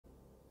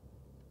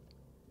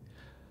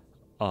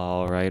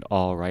Alright.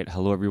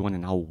 Hello everyone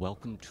and now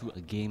welcome to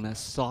a game as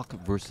Sock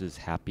versus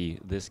Happy.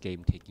 This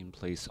game taking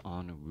place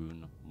on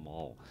Rune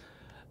Mall.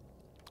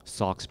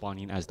 Sock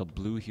spawning as the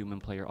blue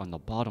human player on the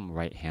bottom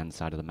right hand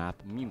side of the map.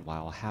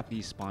 Meanwhile,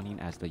 Happy spawning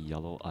as the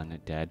yellow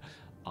undead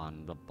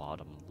on the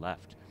bottom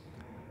left.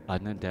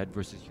 Undead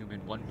versus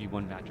human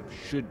 1v1 matchup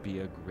should be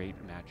a great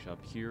matchup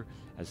here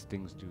as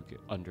things do get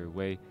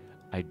underway.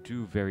 I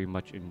do very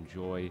much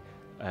enjoy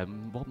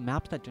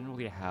maps that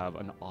generally have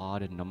an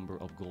odd number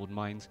of gold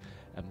mines,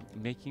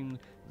 making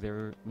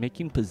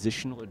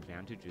positional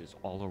advantages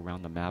all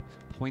around the map,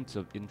 points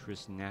of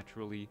interest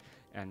naturally,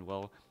 and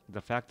well, the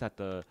fact that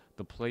the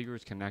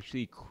players can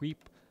actually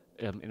creep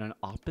in an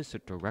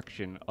opposite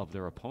direction of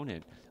their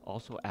opponent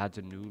also adds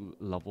a new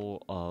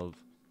level of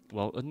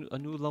a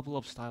new level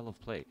of style of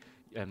play.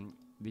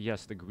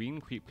 Yes, the green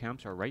creep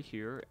camps are right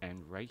here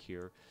and right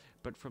here,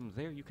 but from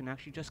there you can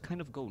actually just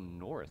kind of go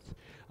north.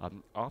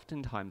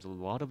 Oftentimes, a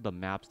lot of the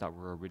maps that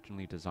were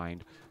originally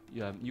designed,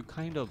 you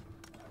kind of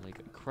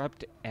like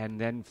crept and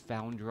then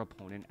found your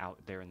opponent out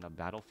there in the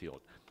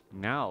battlefield.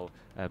 Now,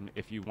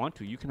 if you want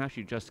to, you can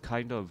actually just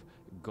kind of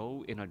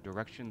go in a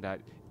direction that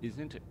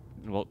isn't,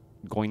 well,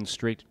 going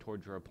straight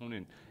towards your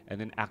opponent and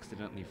then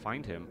accidentally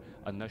find him,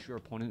 unless your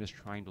opponent is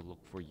trying to look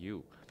for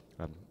you.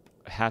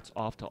 Hats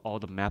off to all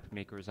the map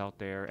makers out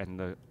there and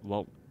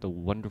the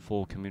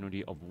wonderful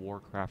community of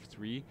WarCraft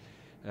 3,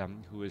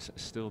 who is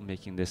still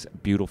making this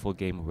beautiful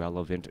game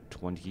relevant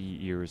 20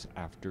 years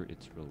after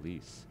its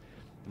release.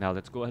 Now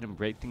let's go ahead and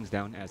break things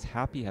down as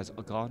Happy has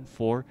gone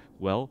for,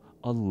 well,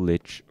 a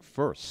Lich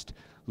first.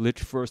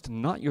 Lich first,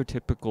 not your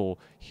typical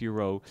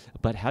hero,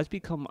 but has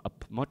become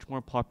much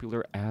more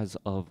popular as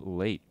of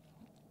late.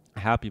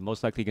 Happy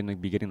most likely going to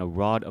be getting a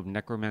Rod of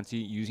Necromancy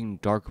using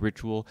Dark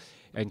Ritual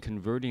and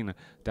converting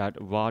that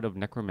Rod of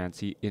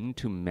Necromancy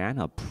into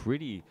mana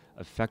pretty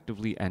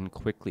effectively and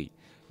quickly.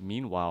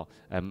 Meanwhile,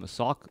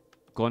 Sock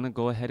going to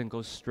go ahead and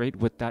go straight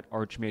with that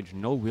Archmage.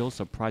 No real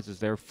surprises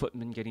there.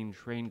 Footman getting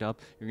trained up.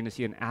 You're going to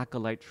see an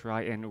Acolyte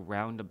try and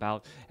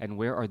roundabout. And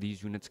where are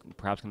these units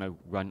perhaps going to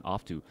run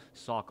off to?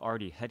 Sock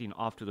already heading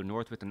off to the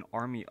north with an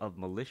army of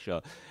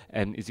militia.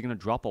 And is he going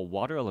to drop a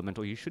Water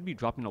Elemental? He should be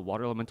dropping a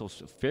Water Elemental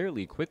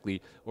fairly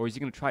quickly. Or is he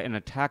going to try and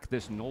attack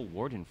this Null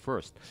Warden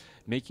first?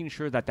 Making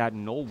sure that that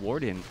Null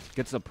Warden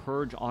gets a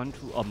purge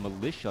onto a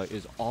militia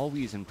is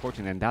always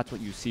important. And that's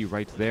what you see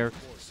right there.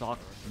 Sock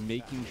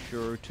making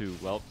sure to,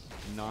 well,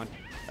 not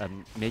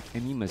make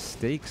any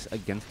mistakes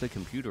against the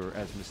computer,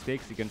 as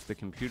mistakes against the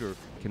computer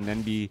can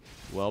then be,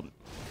 well,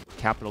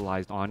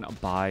 capitalized on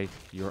by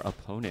your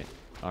opponent.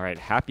 Alright,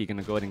 Happy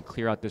gonna go ahead and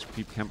clear out this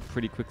creep camp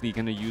pretty quickly.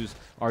 Gonna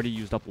already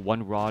used up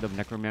one Rod of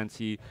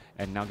Necromancy,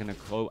 and now gonna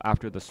go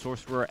after the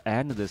Sorcerer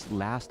and this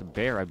last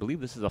Bear. I believe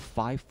this is a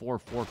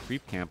 5-4-4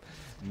 creep camp,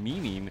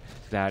 meaning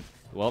that,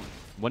 well,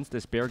 once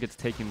this Bear gets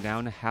taken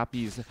down,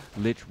 Happy's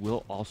Lich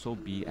will also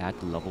be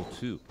at level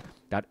 2.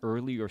 That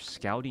earlier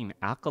scouting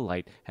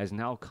Acolyte has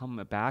now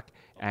come back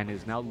and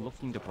is now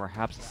looking to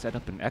perhaps set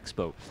up an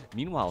Expo.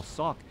 Meanwhile,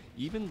 Sock,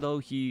 even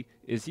though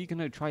is he going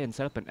to try and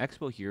set up an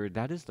Expo here?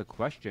 That is the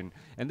question.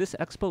 And this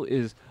Expo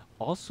is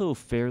also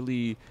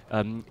fairly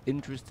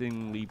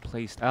interestingly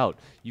placed out.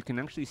 You can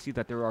actually see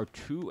that there are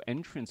 2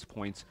 entrance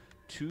points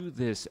to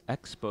this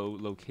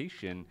Expo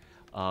location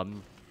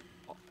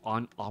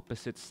on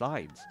opposite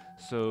sides.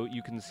 So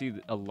you can see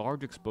a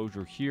large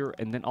exposure here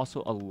and then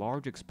also a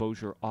large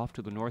exposure off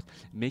to the north,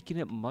 making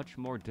it much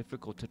more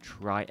difficult to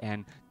try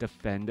and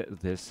defend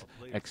this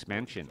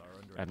expansion.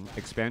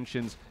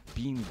 Expansions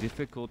being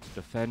difficult to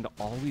defend,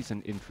 always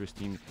an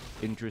interesting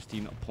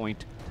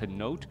point to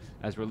note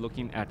as we're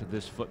looking at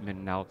this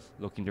Footman now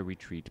looking to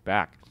retreat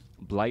back.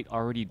 Blight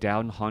already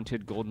down,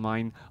 Haunted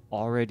Goldmine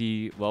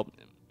already, well,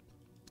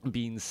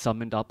 being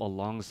summoned up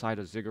alongside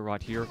a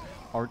Ziggurat here.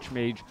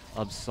 Archmage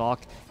of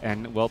Sock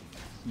and, well,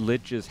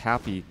 Lich is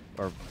Happy,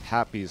 or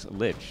Happy's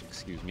Lich,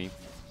 excuse me,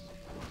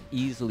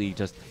 easily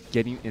just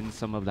getting in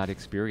some of that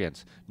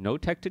experience. No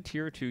tech to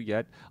tier 2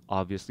 yet,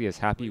 obviously, as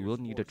Happy will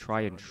need to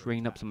try and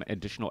train up some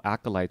additional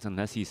Acolytes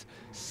unless he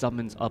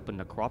summons up a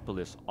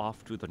Necropolis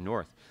off to the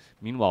north.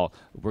 Meanwhile,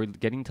 we're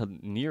getting to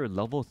near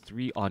level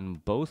 3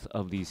 on both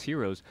of these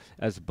heroes,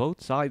 as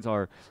both sides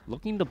are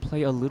looking to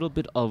play a little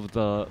bit of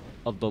the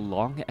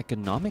long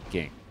economic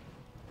game.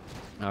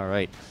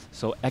 Alright,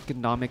 so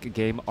economic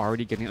game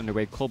already getting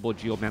underway. Kobold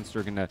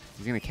Geomancer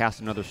he's gonna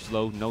cast another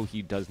slow. No,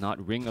 he does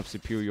not. Ring of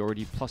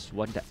Superiority,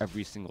 +1 to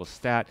every single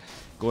stat.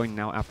 Going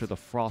now after the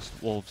Frost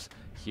Wolves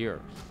here.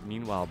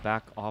 Meanwhile,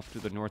 back off to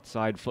the north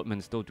side,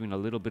 Footman still doing a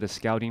little bit of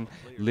scouting.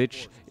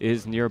 Lich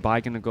is nearby,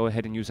 gonna go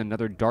ahead and use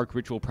another Dark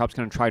Ritual, perhaps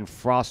gonna try and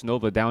Frost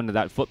Nova down to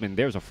that Footman.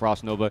 There's a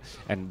Frost Nova,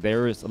 and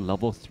there's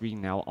level 3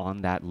 now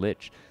on that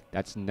Lich.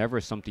 That's never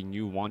something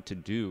you want to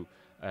do.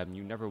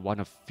 You never want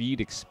to feed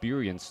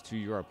experience to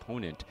your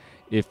opponent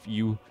if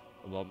you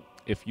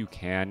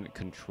can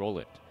control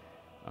it.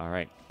 All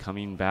right,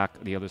 coming back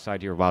the other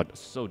side here. Wow,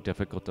 so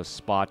difficult to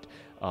spot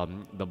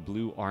the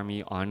blue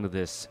army on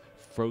this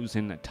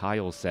frozen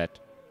tile set.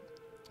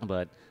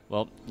 But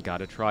Well,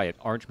 gotta try it.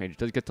 Archmage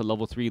does get to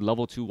level 3.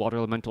 Level 2 Water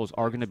Elementals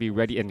are going to be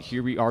ready, and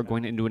here we are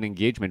going into an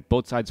engagement.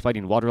 Both sides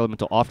fighting. Water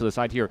Elemental off to the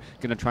side here.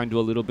 Going to try and do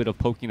a little bit of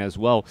poking as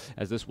well,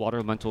 as this Water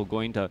Elemental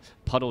going to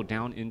puddle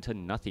down into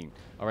nothing.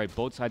 All right,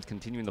 both sides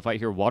continuing the fight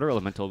here. Water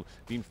Elemental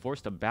being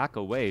forced to back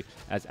away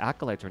as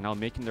Acolytes are now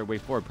making their way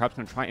forward. Perhaps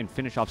going to try and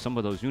finish off some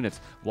of those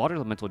units. Water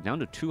Elemental down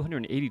to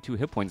 282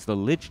 hit points. The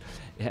Lich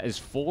is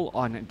full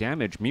on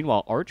damage.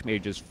 Meanwhile,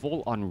 Archmage is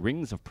full on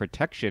Rings of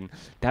Protection.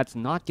 That's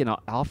not going to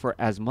offer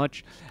as much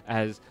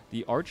as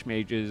the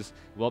Archmages,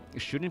 well,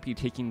 shouldn't be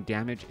taking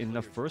damage in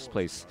the first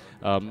place,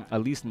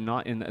 at least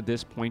not in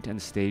this point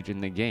and stage in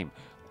the game.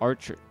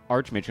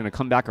 Archmage going to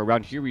come back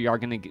around. Here we are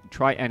going to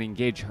try and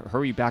engage,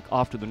 hurry back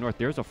off to the north.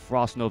 There's a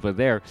Frost Nova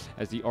there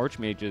as the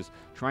Archmage is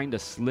trying to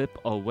slip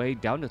away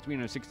down to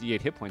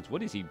 368 hit points.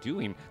 What is he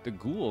doing? The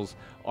Ghouls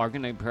are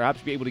going to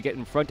perhaps be able to get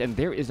in front, and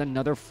there is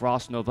another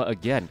Frost Nova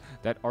again.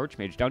 That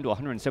Archmage down to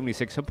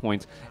 176 hit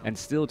points and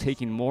still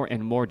taking more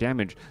and more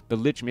damage. The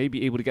Lich may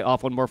be able to get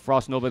off one more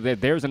Frost Nova there.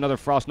 There's another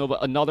Frost Nova,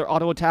 another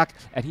auto attack,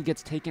 and he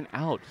gets taken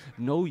out.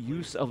 No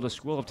use of the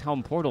Scroll of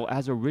Town Portal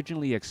as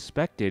originally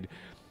expected.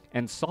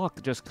 And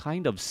Sok just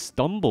kind of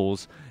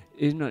stumbles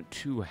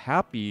into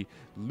Happy,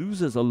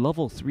 loses a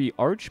level 3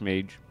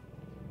 Archmage,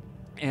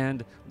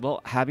 and, well,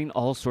 having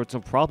all sorts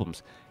of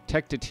problems.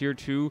 Tech to Tier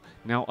 2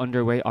 now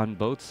underway on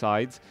both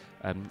sides.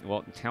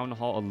 Well, Town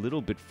Hall a little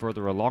bit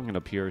further along, it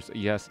appears.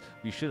 Yes,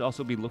 we should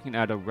also be looking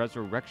at a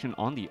resurrection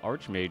on the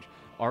Archmage,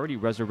 already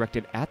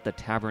resurrected at the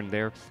tavern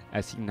there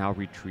as he now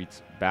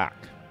retreats back.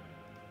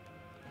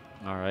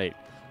 All right,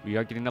 we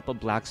are getting up a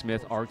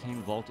Blacksmith.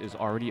 Arcane Vault is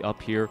already up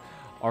here.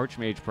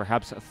 Archmage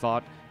perhaps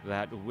thought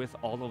that with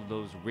all of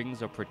those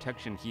Rings of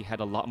Protection, he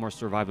had a lot more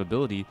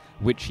survivability,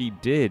 which he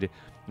did.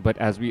 But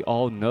as we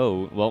all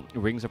know, well,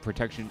 Rings of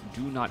Protection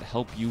do not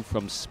help you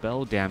from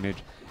spell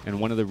damage.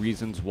 And one of the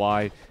reasons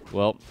why,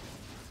 well,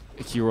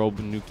 hero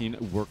nuking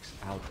works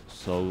out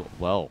so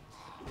well.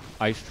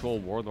 Ice Troll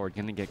Warlord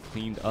going to get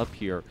cleaned up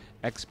here.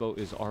 Expo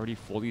is already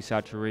fully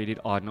saturated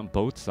on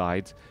both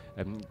sides.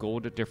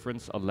 Gold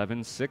difference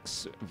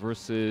 11.6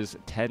 versus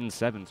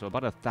 10.7, so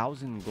about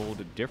 1,000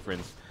 gold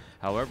difference.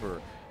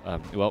 However,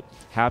 well,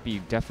 Happy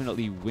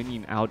definitely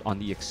winning out on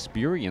the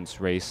experience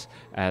race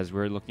as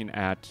we're looking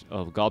at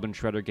Goblin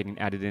Shredder getting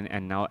added in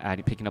and now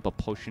picking up a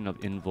potion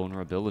of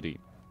invulnerability.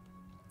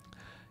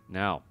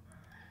 Now,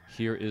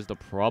 here is the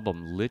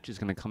problem. Lich is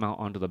going to come out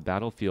onto the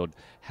battlefield,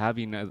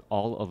 having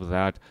all of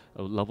that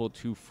level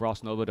 2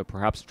 Frost Nova to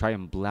perhaps try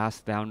and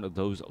blast down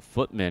those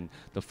footmen.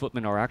 The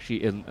footmen are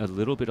actually in a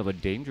little bit of a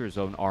danger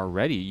zone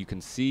already. You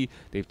can see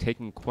they've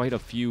taken quite a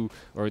few,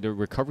 or they're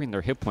recovering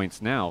their hit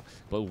points now,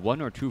 but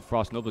 1 or 2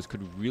 Frost Novas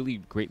could really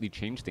greatly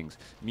change things.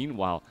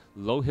 Meanwhile,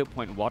 low hit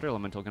point Water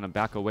Elemental going to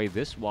back away.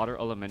 This Water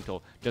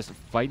Elemental just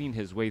fighting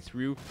his way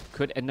through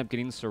could end up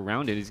getting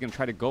surrounded. He's going to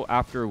try to go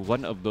after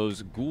one of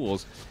those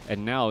ghouls,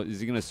 and now is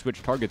he going to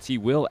switch targets? He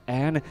will,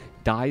 and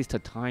dies to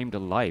timed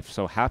life.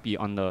 So Happy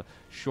on the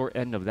short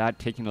end of that,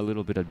 taking a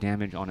little bit of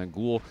damage on a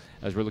ghoul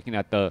as we're looking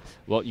at the,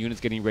 well,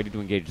 units getting ready to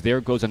engage. There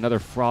goes another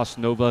Frost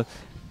Nova.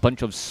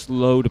 Bunch of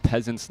slowed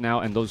peasants now,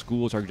 and those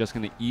ghouls are just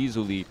going to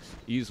easily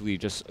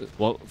just,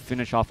 well,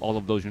 finish off all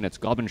of those units.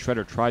 Goblin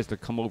Shredder tries to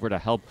come over to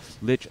help.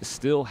 Lich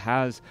still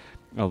has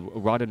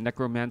Rod of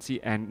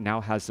Necromancy and now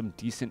has some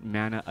decent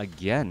mana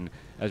again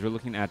as we're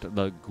looking at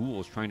the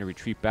ghouls trying to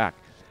retreat back.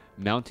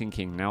 Mountain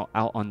King now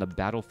out on the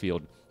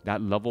battlefield.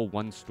 That level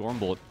 1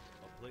 Stormbolt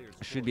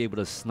should be able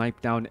to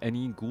snipe down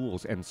any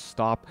ghouls and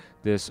stop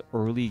this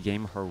early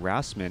game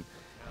harassment,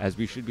 as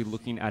we should be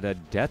looking at a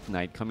Death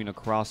Knight coming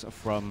across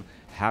from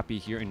Happy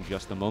here in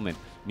just a moment.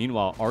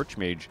 Meanwhile,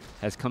 Archmage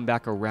has come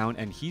back around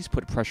and he's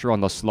put pressure on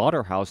the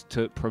Slaughterhouse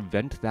to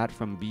prevent that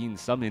from being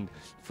summoned,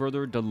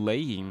 further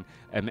delaying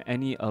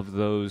any of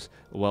those,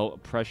 well,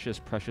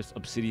 precious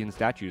obsidian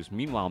statues.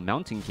 Meanwhile,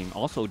 Mountain King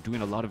also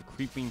doing a lot of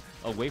creeping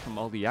away from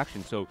all the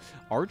action. So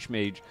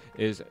Archmage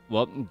is,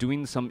 well,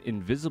 doing some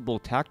invisible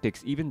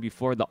tactics even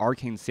before the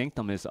Arcane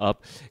Sanctum is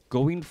up,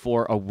 going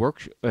for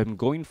a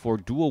going for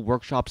dual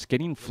workshops,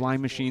 getting fly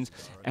machines,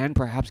 and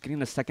perhaps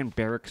getting a second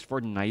barracks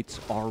for knights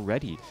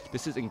already.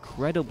 This is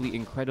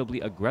incredibly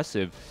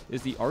aggressive.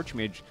 Is the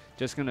Archmage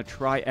just going to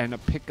try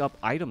and pick up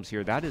items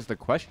here? That is the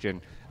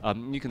question.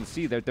 You can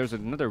see that there's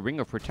another Ring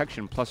of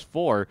Protection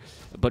 +4,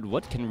 but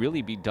what can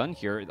really be done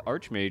here? The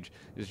Archmage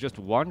is just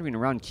wandering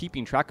around,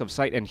 keeping track of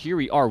sight, and here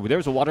we are.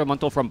 There's a Water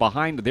Elemental from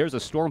behind, there's a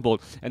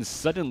Stormbolt, and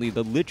suddenly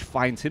the Lich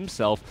finds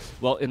himself,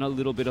 well, in a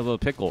little bit of a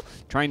pickle,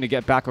 trying to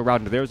get back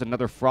around. There's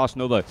another Frost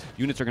Nova.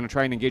 Units are going to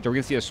try and engage. Are we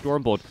going to see a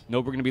Stormbolt? No,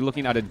 we're going to be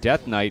looking at a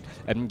Death Knight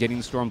and getting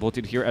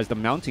Stormbolted here, as the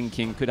Mountain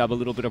King could have a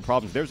little bit of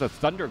problems. There's a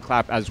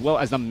Thunderclap as well,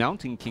 as the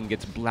Mountain King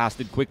gets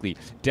blasted quickly.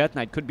 Death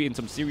Knight could be in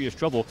some serious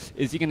trouble.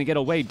 Is he going to get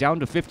away?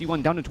 Down to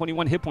 51, down to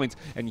 21 hit points,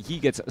 and he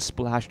gets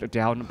splashed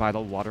down by the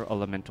Water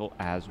Elemental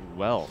as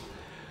well.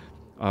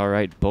 All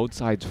right, both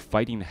sides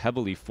fighting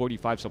heavily.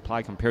 45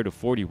 supply compared to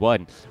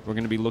 41. We're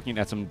going to be looking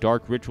at some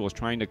dark rituals,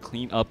 trying to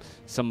clean up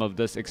some of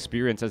this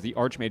experience as the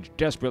Archmage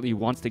desperately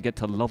wants to get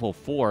to level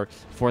 4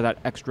 for that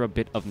extra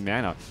bit of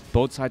mana.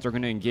 Both sides are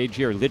going to engage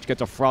here. Lich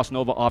gets a Frost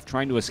Nova off,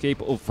 trying to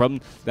escape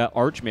from that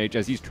Archmage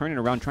as he's turning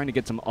around, trying to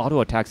get some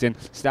auto attacks in.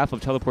 Staff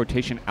of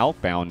Teleportation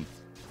outbound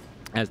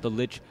as the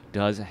Lich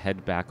does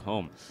head back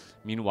home.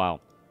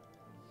 Meanwhile,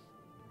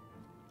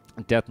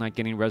 Death Knight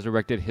getting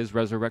resurrected. His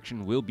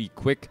resurrection will be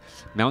quick.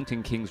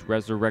 Mountain King's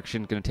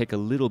resurrection going to take a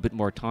little bit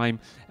more time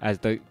as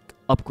the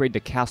upgrade to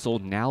castle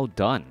now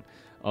done.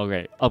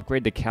 Okay,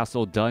 upgrade to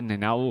castle done,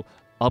 and now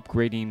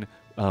upgrading,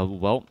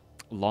 well,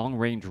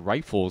 long-range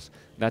rifles.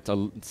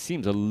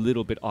 Seems a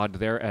little bit odd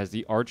there as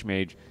the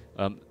Archmage,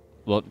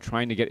 well,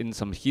 trying to get in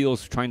some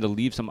heals, trying to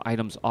leave some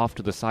items off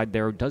to the side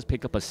there. Does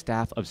pick up a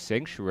Staff of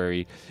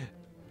Sanctuary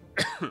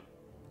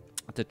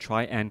to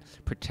try and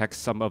protect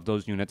some of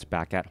those units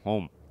back at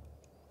home.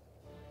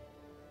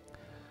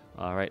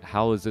 All right,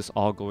 how is this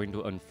all going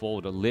to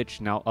unfold? A Lich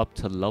now up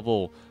to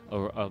level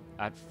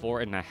at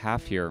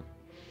 4.5 here.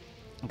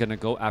 Gonna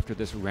go after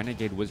this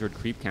Renegade Wizard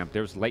creep camp.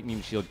 There's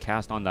Lightning Shield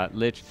cast on that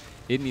Lich.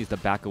 It needs to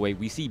back away.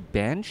 We see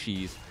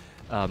Banshees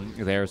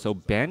there. So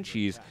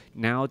Banshees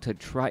now to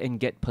try and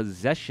get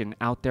possession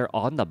out there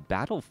on the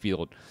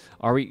battlefield.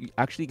 Are we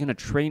actually going to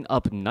train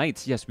up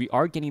Knights? Yes, we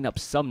are getting up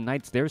some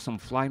Knights. There's some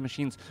flying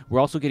machines. We're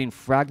also getting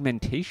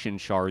fragmentation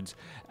shards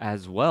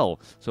as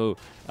well. So,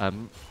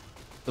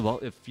 well,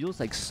 it feels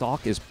like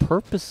Sok is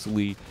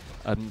purposely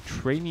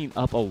training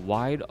up a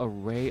wide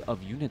array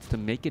of units to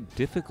make it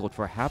difficult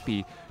for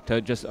Happy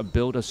to just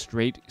build a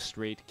straight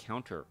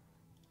counter.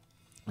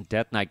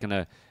 Death Knight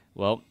gonna,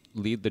 well,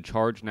 lead the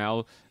charge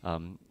now.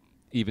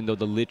 Even though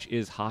the Lich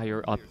is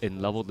higher up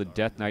in level, the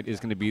Death Knight is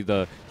going to be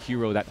the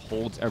hero that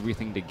holds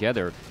everything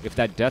together. If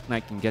that Death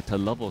Knight can get to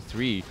level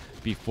 3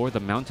 before the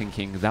Mountain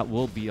King, that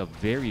will be a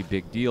very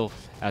big deal,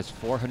 as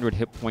 400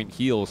 hit point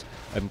heals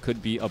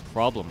could be a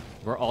problem.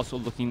 We're also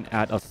looking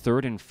at a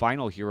third and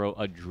final hero,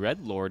 a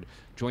Dreadlord,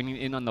 joining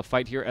in on the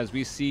fight here as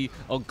we see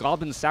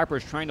Goblin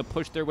Sappers trying to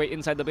push their way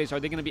inside the base. Are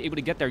they going to be able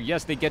to get there?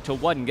 Yes, they get to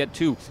 1, get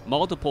 2.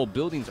 Multiple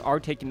buildings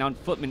are taken down.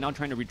 Footmen now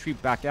trying to retreat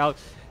back out.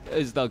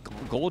 Is the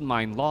gold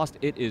mine lost?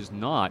 It is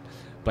not.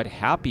 But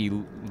Happy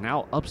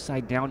now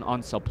upside down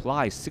on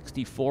supply,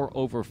 64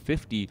 over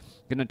 50.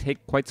 Going to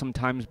take quite some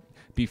time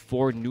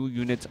before new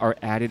units are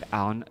added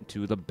on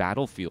to the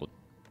battlefield.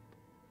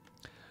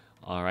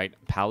 All right,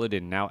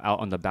 Paladin now out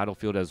on the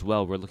battlefield as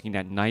well. We're looking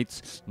at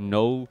Knights,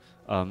 no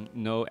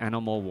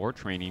animal war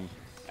training,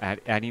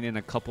 adding in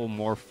a couple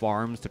more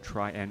farms to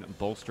try and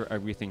bolster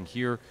everything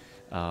here.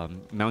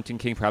 Mountain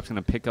King perhaps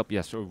going to pick up,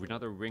 yes, so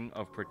another Ring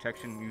of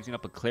Protection, using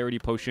up a Clarity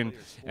Potion,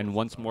 and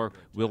once more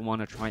we'll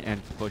want to try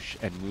and push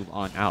and move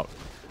on out.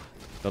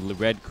 The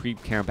red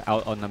creep camp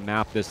out on the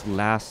map, this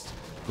last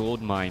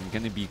gold mine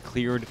going to be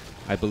cleared.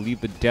 I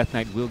believe the Death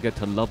Knight will get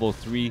to level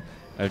 3.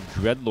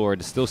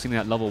 Dreadlord still sitting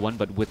at level 1,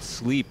 but with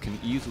sleep can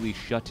easily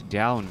shut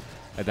down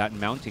that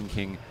Mountain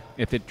King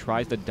if it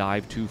tries to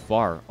dive too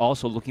far.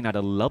 Also looking at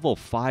a level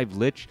 5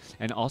 Lich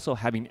and also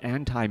having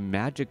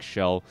anti-magic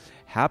shell.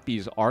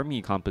 Happy's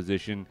army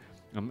composition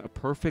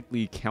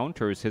perfectly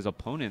counters his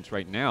opponents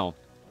right now.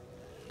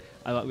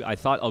 I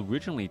thought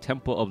originally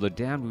Temple of the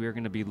Damned we were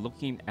going to be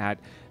looking at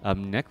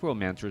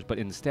necromancers, but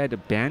instead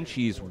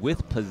Banshees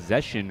with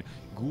possession,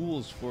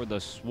 ghouls for the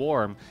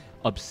swarm,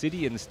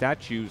 obsidian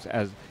statues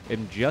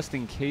just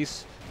in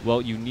case,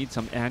 well, you need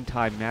some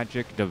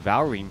anti-magic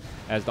devouring,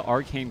 as the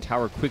arcane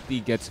tower quickly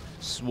gets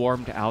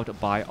swarmed out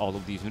by all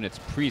of these units.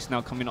 Priest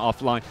now coming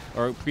offline,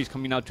 or Priest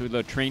coming out to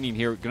the training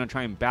here, gonna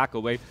try and back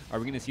away. Are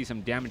we gonna see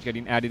some damage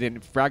getting added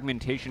in?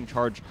 Fragmentation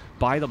charge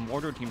by the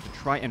mortar team to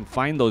try and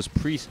find those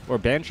Priests or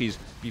Banshees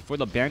before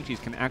the Banshees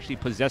can actually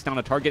possess down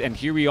a target. And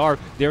here we are,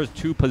 there's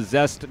 2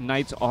 possessed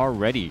Knights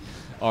already.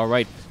 All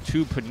right,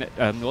 2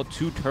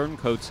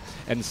 turncoats,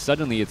 and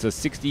suddenly it's a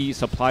 60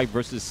 supply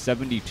versus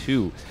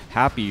 72.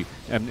 Happy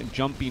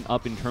jumping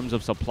up in terms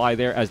of supply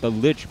there as the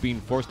Lich being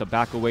forced to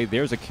back away.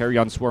 There's a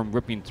carry-on swarm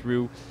ripping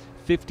through.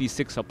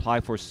 56 supply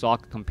for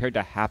Sok compared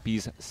to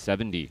Happy's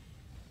 70.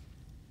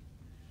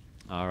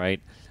 All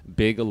right,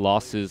 big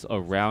losses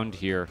around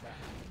here.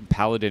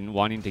 Paladin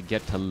wanting to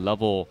get to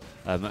level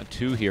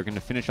 2 here. Going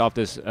to finish off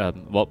this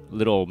well,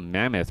 little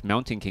mammoth.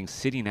 Mountain King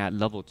sitting at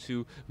level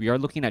 2. We are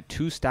looking at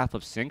 2 Staff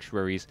of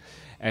Sanctuaries,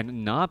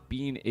 and not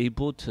being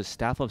able to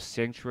Staff of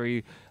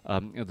Sanctuary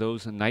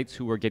those Knights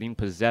who were getting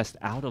possessed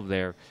out of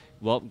there,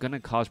 well, going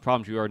to cause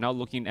problems. We are now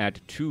looking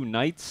at 2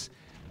 Knights,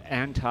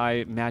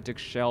 anti-magic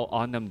shell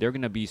on them. They're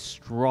going to be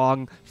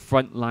strong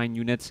frontline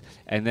units,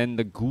 and then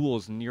the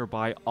ghouls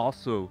nearby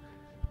also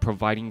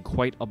providing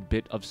quite a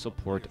bit of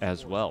support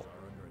as well.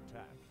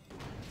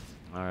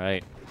 All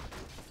right.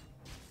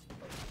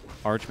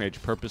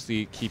 Archmage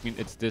purposely keeping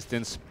its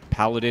distance.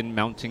 Paladin,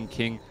 Mountain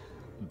King,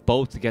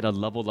 both get a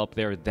level up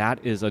there.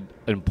 That is an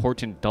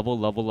important double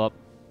level up,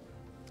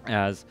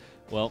 as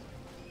well.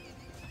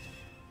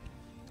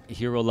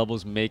 Hero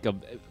levels make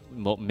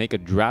a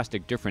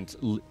drastic difference.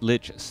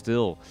 Lich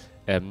still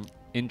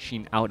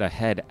inching out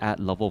ahead at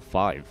level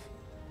 5.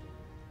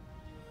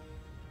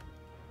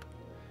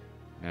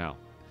 Now,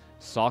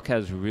 Sock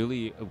has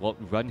really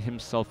run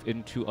himself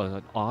into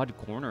an odd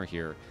corner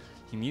here.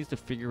 He needs to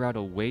figure out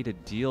a way to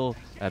deal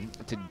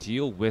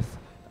with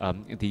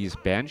these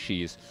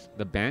Banshees.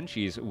 The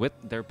Banshees, with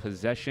their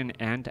possession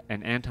and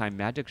an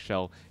anti-magic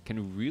shell,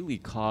 can really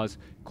cause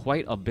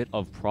quite a bit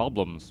of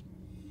problems.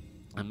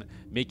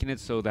 Making it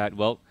so that,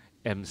 well,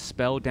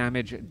 spell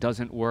damage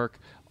doesn't work.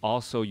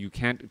 Also, you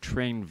can't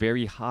train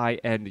very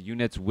high-end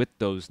units with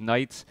those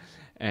knights.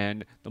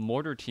 And the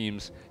mortar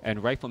teams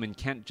and riflemen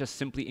can't just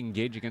simply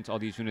engage against all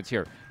these units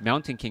here.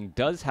 Mountain King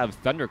does have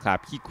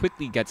Thunderclap. He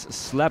quickly gets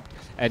slept,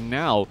 and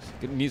now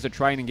needs to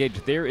try and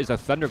engage. There is a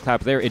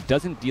Thunderclap there. It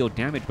doesn't deal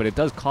damage, but it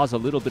does cause a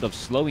little bit of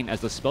slowing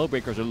as the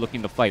Spellbreakers are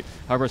looking to fight.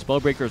 However,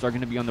 Spellbreakers are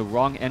going to be on the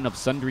wrong end of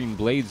Sundering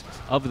Blades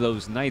of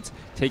those Knights,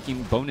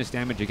 taking bonus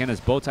damage again as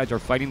both sides are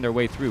fighting their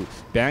way through.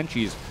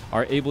 Banshees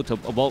are able to,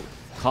 well,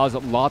 cause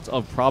lots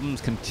of problems,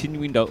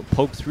 continuing to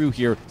poke through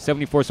here.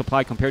 74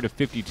 supply compared to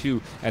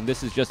 52, and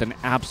this is just an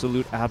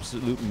absolute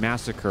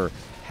massacre.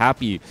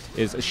 Happy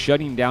is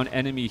shutting down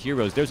enemy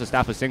heroes. There's a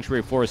Staff of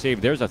Sanctuary for a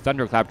save. There's a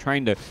Thunderclap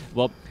trying to,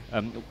 well,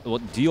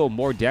 deal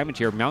more damage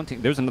here.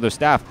 There's another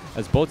staff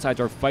as both sides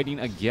are fighting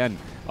again.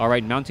 All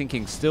right, Mountain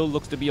King still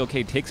looks to be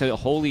okay. Takes a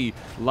Holy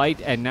Light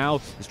and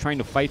now is trying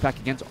to fight back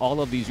against all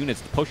of these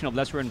units. Potion of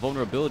Lesser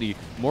Invulnerability,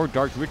 more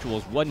Dark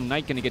Rituals. One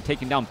Knight going to get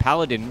taken down.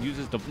 Paladin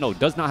uses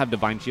does not have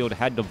Divine Shield,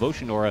 had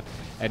Devotion Aura,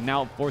 and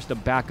now forced to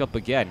back up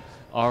again.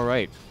 All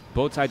right.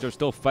 Both sides are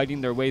still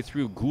fighting their way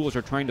through. Ghouls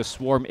are trying to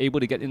swarm,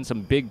 able to get in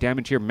some big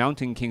damage here.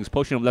 Mountain King's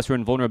Potion of Lesser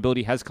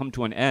Invulnerability has come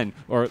to an end,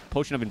 or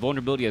Potion of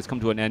Invulnerability has come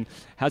to an end.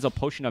 Has a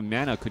Potion of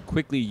Mana, could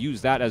quickly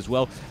use that as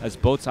well as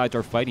both sides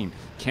are fighting.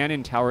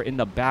 Cannon Tower in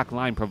the back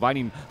line,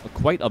 providing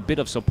quite a bit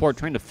of support,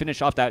 trying to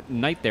finish off that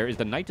Knight there. Is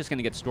the Knight just going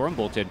to get Storm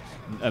Bolted?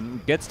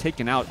 Gets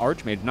taken out.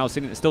 Archmage now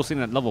still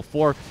sitting at level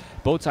 4.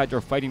 Both sides are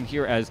fighting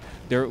here as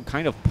they're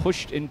kind of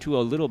pushed into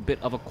a little bit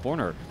of a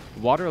corner.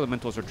 Water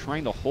Elementals are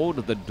trying to hold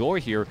the door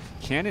here.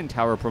 Cannon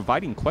Tower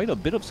providing quite a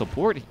bit of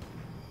support.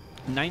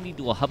 90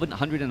 to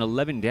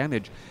 111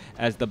 damage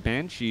as the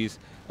Banshees,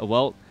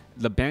 well,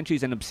 the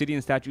Banshees and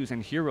Obsidian Statues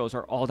and Heroes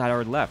are all that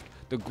are left.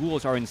 The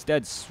Ghouls are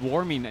instead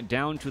swarming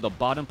down to the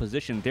bottom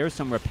position. There's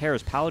some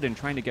repairs. Paladin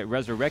trying to get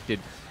resurrected.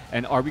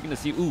 And are we going to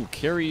see,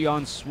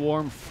 Carrion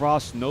Swarm,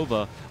 Frost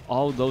Nova.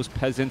 All those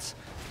peasants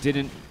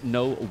didn't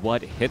know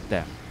what hit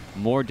them.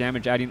 More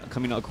damage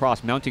coming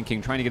across. Mountain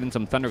King trying to get in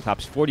some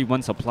Thunderclaps.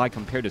 41 supply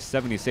compared to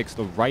 76.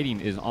 The writing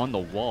is on the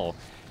wall.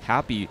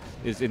 Happy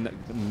is in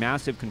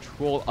massive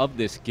control of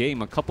this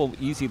game. A couple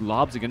easy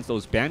lobs against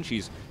those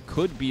Banshees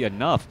could be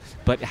enough,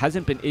 but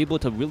hasn't been able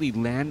to really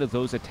land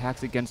those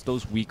attacks against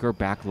those weaker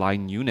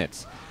backline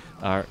units.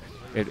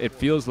 It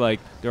feels like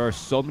there are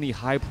so many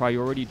high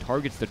priority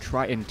targets to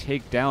try and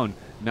take down.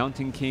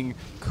 Mountain King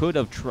could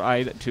have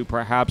tried to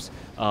perhaps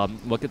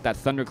look at that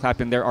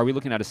Thunderclap in there. Are we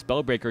looking at a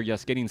Spellbreaker?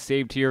 Yes, getting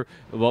saved here.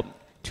 Well,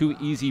 2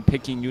 easy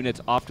picking units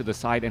off to the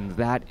side, and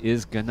that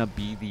is gonna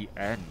be the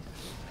end.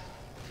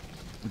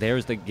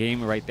 There's the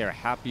game right there.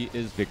 Happy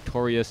is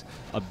victorious.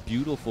 A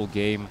beautiful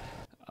game,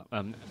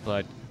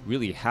 but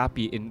really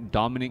Happy in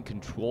dominant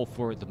control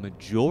for the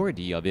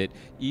majority of it,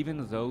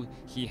 even though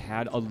he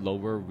had a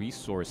lower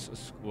resource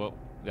score.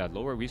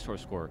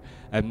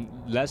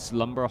 Less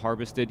lumber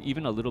harvested,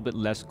 even a little bit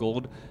less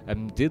gold.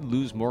 Did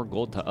lose more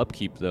gold to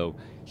upkeep though.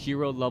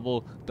 Hero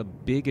level, the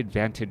big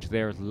advantage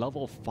there.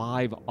 Level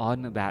 5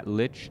 on that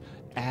Lich.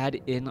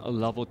 Add in a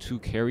level 2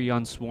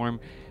 Carrion Swarm.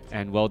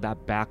 And, well,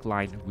 that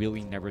backline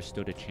really never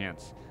stood a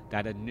chance.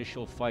 That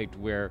initial fight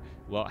where,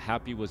 well,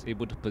 Happy was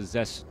able to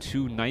possess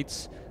 2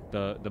 Knights,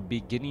 the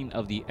beginning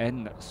of the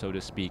end, so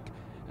to speak,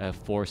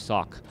 for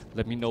Sock.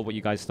 Let me know what you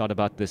guys thought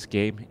about this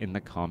game in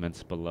the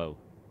comments below.